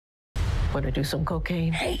Want to do some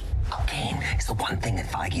cocaine? Hey, cocaine is the one thing that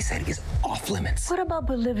Feige said is off limits. What about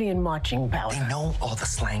Bolivian marching powder? They know all the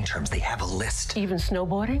slang terms. They have a list. Even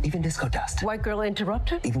snowboarding? Even disco dust. White girl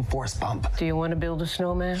interrupted? Even force bump. Do you want to build a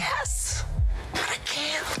snowman? Yes, but I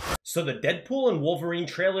can't. So the Deadpool and Wolverine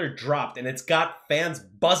trailer dropped, and it's got fans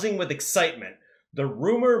buzzing with excitement. The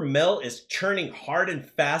rumor mill is churning hard and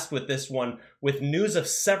fast with this one, with news of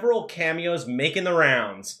several cameos making the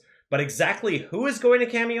rounds. But exactly who is going to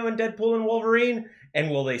cameo in Deadpool and Wolverine? And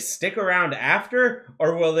will they stick around after,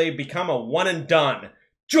 or will they become a one and done?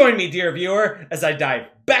 Join me, dear viewer, as I dive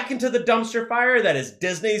back into the dumpster fire that is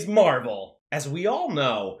Disney's Marvel. As we all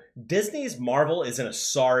know, Disney's Marvel is in a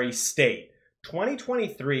sorry state.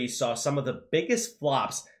 2023 saw some of the biggest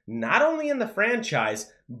flops, not only in the franchise,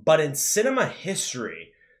 but in cinema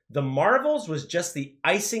history. The Marvels was just the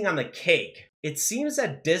icing on the cake. It seems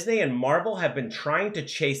that Disney and Marvel have been trying to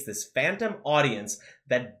chase this phantom audience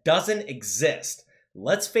that doesn't exist.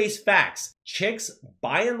 Let's face facts, chicks,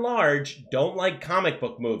 by and large, don't like comic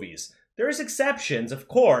book movies. There's exceptions, of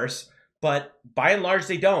course, but by and large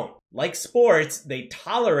they don't. Like sports, they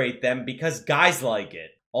tolerate them because guys like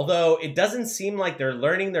it. Although it doesn't seem like they're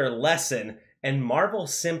learning their lesson, and Marvel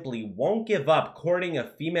simply won't give up courting a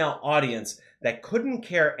female audience that couldn't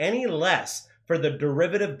care any less for the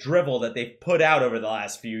derivative drivel that they've put out over the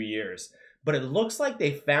last few years. But it looks like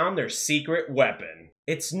they found their secret weapon.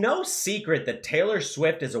 It's no secret that Taylor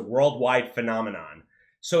Swift is a worldwide phenomenon.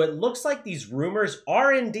 So it looks like these rumors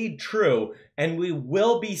are indeed true, and we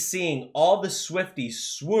will be seeing all the Swifties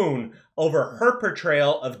swoon over her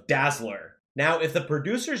portrayal of Dazzler. Now, if the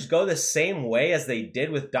producers go the same way as they did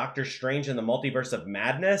with Doctor Strange in the Multiverse of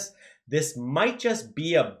Madness, this might just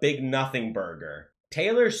be a big nothing burger.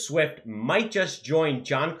 Taylor Swift might just join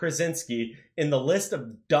John Krasinski in the list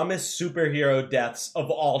of dumbest superhero deaths of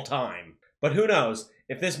all time. But who knows,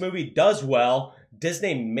 if this movie does well,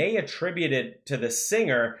 Disney may attribute it to the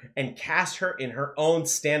singer and cast her in her own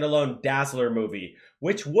standalone Dazzler movie,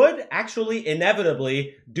 which would actually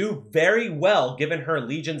inevitably do very well given her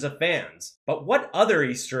legions of fans. But what other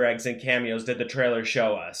Easter eggs and cameos did the trailer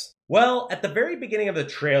show us? Well, at the very beginning of the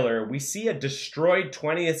trailer, we see a destroyed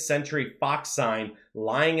 20th Century Fox sign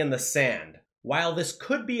lying in the sand. While this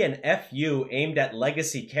could be an FU aimed at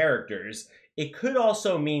legacy characters, it could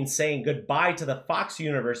also mean saying goodbye to the Fox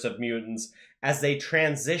universe of mutants as they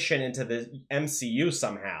transition into the MCU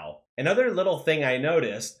somehow. Another little thing I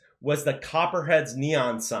noticed was the Copperhead's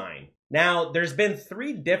neon sign. Now, there's been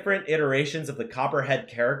 3 different iterations of the Copperhead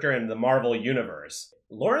character in the Marvel Universe.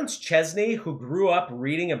 Lawrence Chesney, who grew up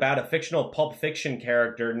reading about a fictional Pulp Fiction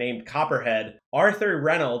character named Copperhead, Arthur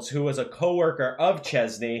Reynolds, who was a co-worker of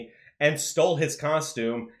Chesney and stole his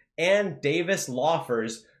costume, and Davis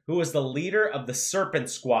Lawfers, who was the leader of the Serpent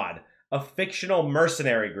Squad, a fictional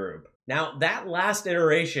mercenary group. Now, that last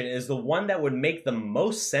iteration is the one that would make the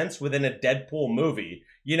most sense within a Deadpool movie.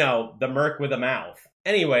 You know, the merc with a mouth.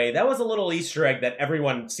 Anyway, that was a little Easter egg that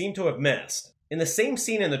everyone seemed to have missed. In the same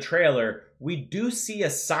scene in the trailer, we do see a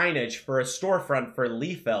signage for a storefront for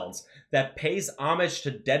Liefeld's that pays homage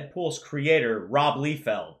to Deadpool's creator, Rob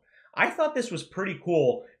Liefeld. I thought this was pretty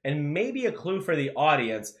cool and maybe a clue for the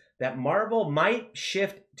audience that Marvel might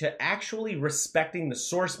shift to actually respecting the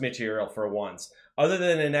source material for once, other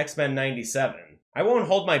than in X-Men 97. I won't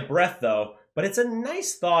hold my breath though, but it's a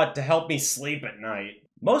nice thought to help me sleep at night.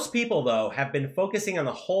 Most people, though, have been focusing on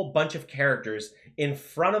the whole bunch of characters in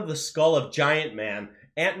front of the skull of Giant Man,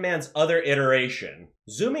 Ant-Man's other iteration.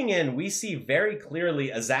 Zooming in, we see very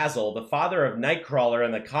clearly Azazel, the father of Nightcrawler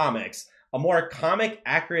in the comics, a more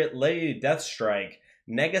comic-accurate Lady Deathstrike,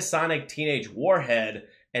 Negasonic Teenage Warhead,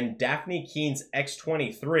 and Daphne Keene's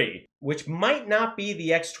X-23, which might not be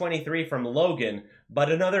the X-23 from Logan,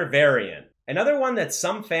 but another variant. Another one that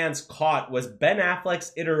some fans caught was Ben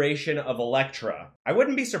Affleck's iteration of Elektra. I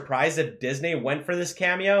wouldn't be surprised if Disney went for this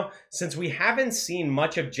cameo, since we haven't seen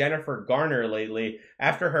much of Jennifer Garner lately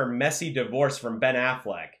after her messy divorce from Ben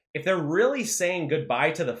Affleck. If they're really saying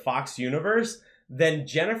goodbye to the Fox universe, then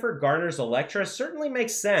Jennifer Garner's Elektra certainly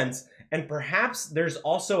makes sense, and perhaps there's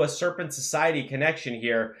also a Serpent Society connection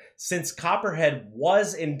here, since Copperhead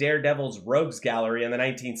was in Daredevil's Rogues Gallery in the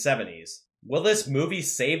 1970s. Will this movie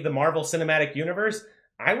save the Marvel Cinematic Universe?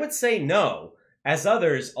 I would say no. As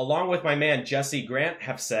others, along with my man Jesse Grant,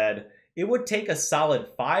 have said, it would take a solid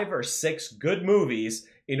 5 or 6 good movies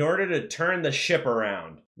in order to turn the ship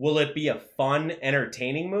around. Will it be a fun,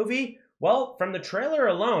 entertaining movie? Well, from the trailer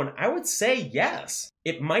alone, I would say yes.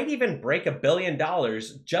 It might even break $1 billion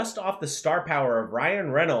just off the star power of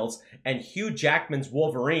Ryan Reynolds and Hugh Jackman's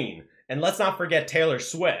Wolverine. And let's not forget Taylor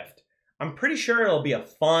Swift. I'm pretty sure it'll be a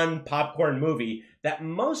fun popcorn movie that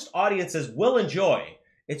most audiences will enjoy.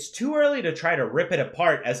 It's too early to try to rip it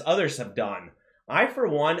apart as others have done. I, for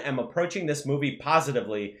one, am approaching this movie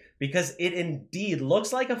positively because it indeed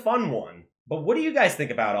looks like a fun one. But what do you guys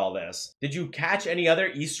think about all this? Did you catch any other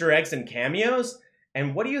Easter eggs and cameos?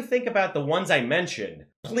 And what do you think about the ones I mentioned?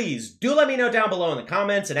 Please do let me know down below in the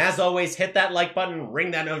comments, and as always, hit that like button,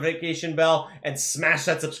 ring that notification bell, and smash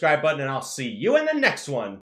that subscribe button, and I'll see you in the next one.